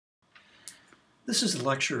This is a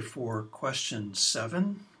lecture for question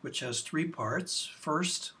 7, which has 3 parts.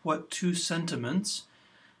 First, what 2 sentiments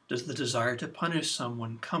does the desire to punish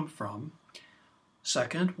someone come from?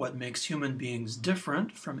 Second, what makes human beings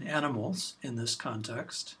different from animals in this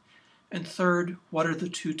context? And third, what are the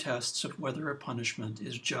 2 tests of whether a punishment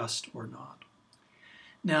is just or not?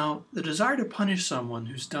 Now, the desire to punish someone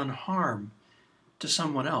who's done harm to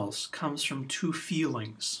someone else comes from 2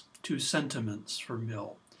 feelings, 2 sentiments for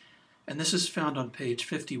Mill. And this is found on page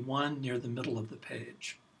 51 near the middle of the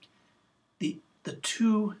page. The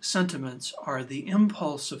 2 sentiments are the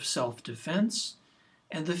impulse of self-defense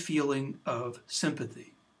and the feeling of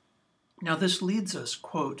sympathy. Now this leads us,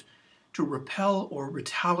 quote, to repel or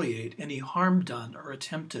retaliate any harm done or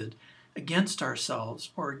attempted against ourselves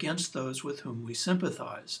or against those with whom we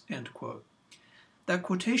sympathize, end quote. That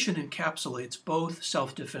quotation encapsulates both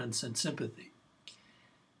self-defense and sympathy.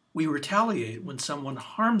 We retaliate when someone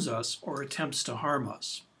harms us or attempts to harm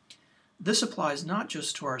us. This applies not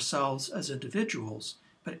just to ourselves as individuals,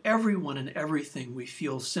 but everyone and everything we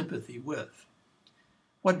feel sympathy with.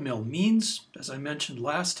 What Mill means, as I mentioned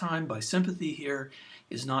last time, by sympathy here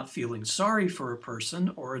is not feeling sorry for a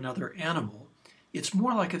person or another animal. It's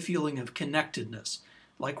more like a feeling of connectedness,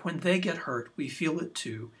 like when they get hurt, we feel it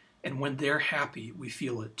too, and when they're happy, we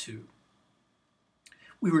feel it too.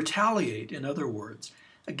 We retaliate, in other words,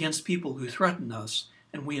 against people who threaten us,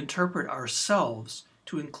 and we interpret ourselves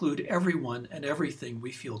to include everyone and everything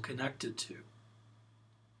we feel connected to.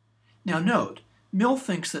 Now note, Mill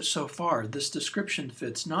thinks that so far this description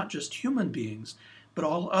fits not just human beings, but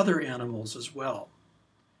all other animals as well.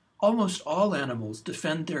 Almost all animals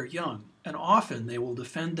defend their young, and often they will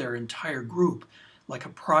defend their entire group, like a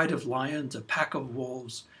pride of lions, a pack of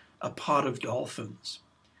wolves, a pod of dolphins.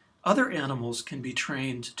 Other animals can be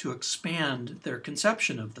trained to expand their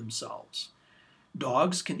conception of themselves.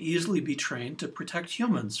 Dogs can easily be trained to protect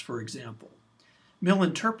humans, for example. Mill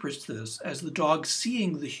interprets this as the dog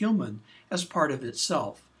seeing the human as part of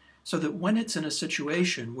itself, so that when it's in a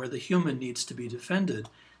situation where the human needs to be defended,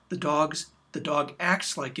 the dog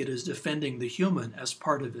acts like it is defending the human as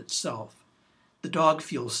part of itself. The dog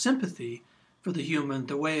feels sympathy for the human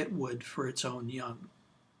the way it would for its own young.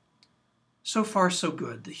 So far, so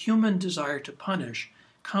good. The human desire to punish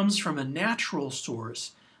comes from a natural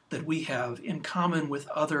source that we have in common with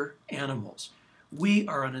other animals. We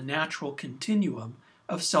are on a natural continuum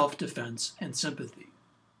of self-defense and sympathy.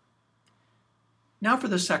 Now for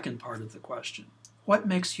the second part of the question. What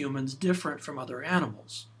makes humans different from other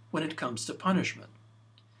animals when it comes to punishment?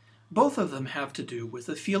 Both of them have to do with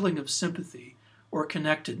a feeling of sympathy or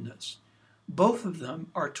connectedness. Both of them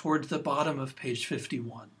are towards the bottom of page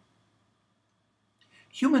 51.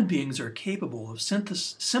 Human beings are capable of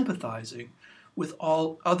sympathizing with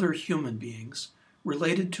all other human beings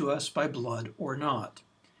related to us by blood or not.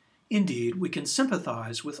 Indeed, we can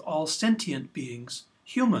sympathize with all sentient beings,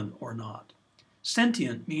 human or not.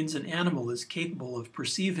 Sentient means an animal is capable of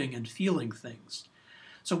perceiving and feeling things.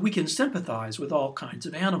 So we can sympathize with all kinds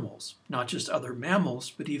of animals, not just other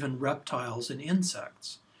mammals, but even reptiles and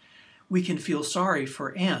insects. We can feel sorry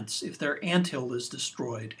for ants if their anthill is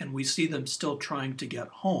destroyed and we see them still trying to get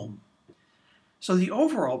home. So the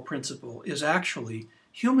overall principle is actually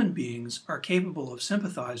human beings are capable of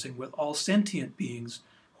sympathizing with all sentient beings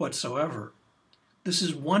whatsoever. This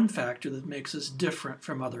is one factor that makes us different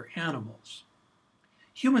from other animals.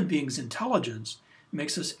 Human beings' intelligence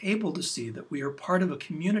makes us able to see that we are part of a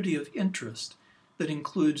community of interest that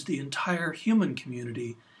includes the entire human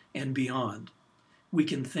community and beyond. We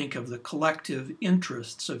can think of the collective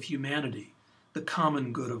interests of humanity, the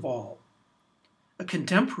common good of all. A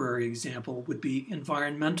contemporary example would be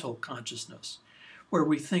environmental consciousness, where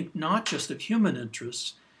we think not just of human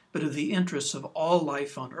interests, but of the interests of all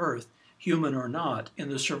life on Earth, human or not, in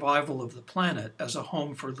the survival of the planet as a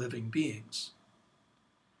home for living beings.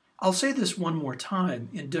 I'll say this one more time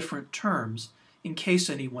in different terms in case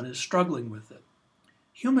anyone is struggling with it.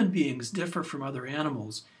 Human beings differ from other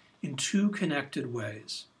animals in 2 connected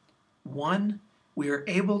ways. 1, we are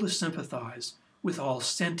able to sympathize with all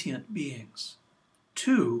sentient beings.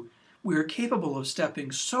 2, we are capable of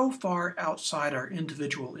stepping so far outside our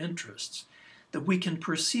individual interests that we can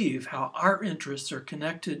perceive how our interests are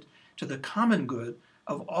connected to the common good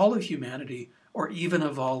of all of humanity or even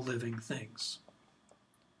of all living things.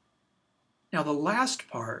 Now the last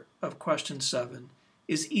part of question 7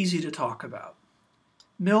 is easy to talk about.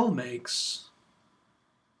 Mill makes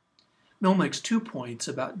 2 points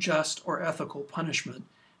about just or ethical punishment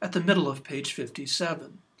at the middle of page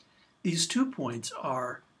 57. These 2 points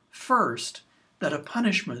are, first, that a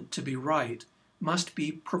punishment to be right must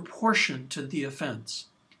be proportioned to the offense.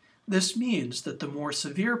 This means that the more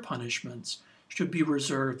severe punishments should be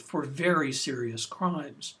reserved for very serious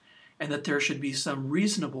crimes, and that there should be some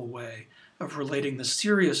reasonable way of relating the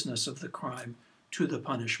seriousness of the crime to the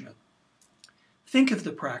punishment. Think of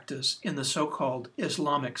the practice in the so-called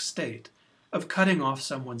Islamic State of cutting off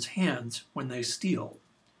someone's hands when they steal.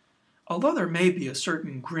 Although there may be a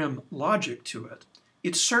certain grim logic to it,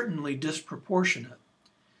 it's certainly disproportionate.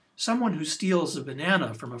 Someone who steals a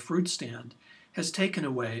banana from a fruit stand has taken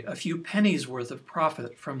away a few pennies worth of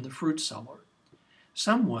profit from the fruit seller.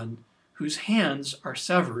 Someone whose hands are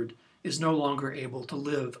severed is no longer able to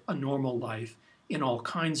live a normal life in all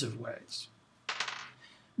kinds of ways.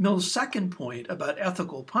 Mill's second point about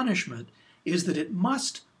ethical punishment is that it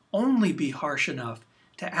must only be harsh enough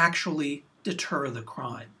to actually deter the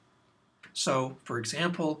crime. So, for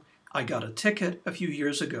example, I got a ticket a few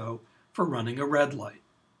years ago for running a red light.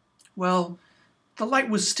 Well, the light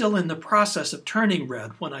was still in the process of turning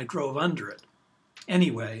red when I drove under it.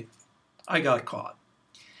 Anyway, I got caught.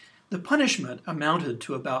 The punishment amounted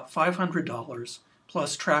to about $500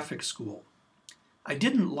 plus traffic school. I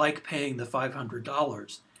didn't like paying the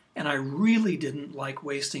 $500, and I really didn't like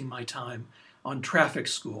wasting my time on traffic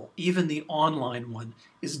school. Even the online one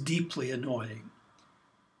is deeply annoying.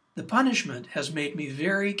 The punishment has made me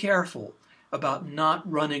very careful about not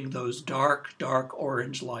running those dark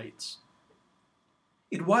orange lights.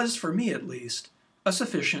 It was, for me at least, a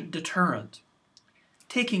sufficient deterrent.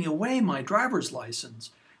 Taking away my driver's license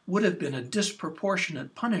would have been a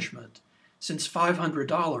disproportionate punishment, since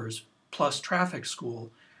 $500 plus traffic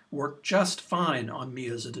school worked just fine on me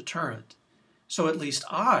as a deterrent. So at least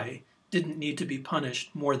I didn't need to be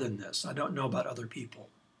punished more than this. I don't know about other people.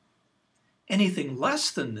 Anything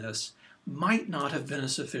less than this might not have been a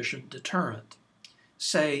sufficient deterrent.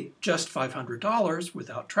 Say just $500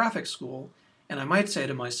 without traffic school, and I might say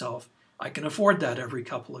to myself, I can afford that every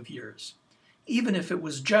couple of years. Even if it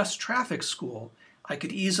was just traffic school, I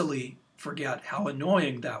could easily forget how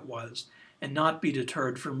annoying that was and not be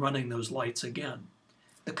deterred from running those lights again.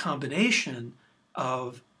 The combination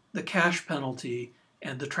of the cash penalty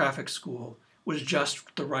and the traffic school was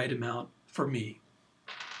just the right amount for me.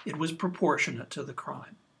 It was proportionate to the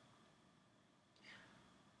crime.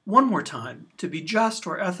 One more time, to be just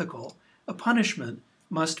or ethical, a punishment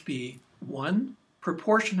must be 1.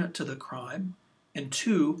 Proportionate to the crime, and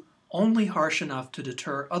 2. Only harsh enough to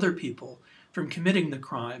deter other people from committing the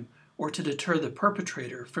crime or to deter the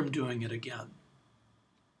perpetrator from doing it again.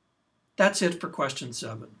 That's it for question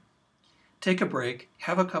 7. Take a break,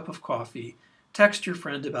 have a cup of coffee, text your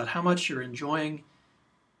friend about how much you're enjoying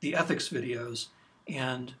the ethics videos,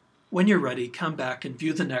 and when you're ready, come back and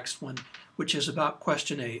view the next one, which is about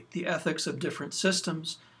question 8, the ethics of different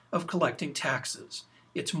systems of collecting taxes.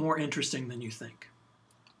 It's more interesting than you think.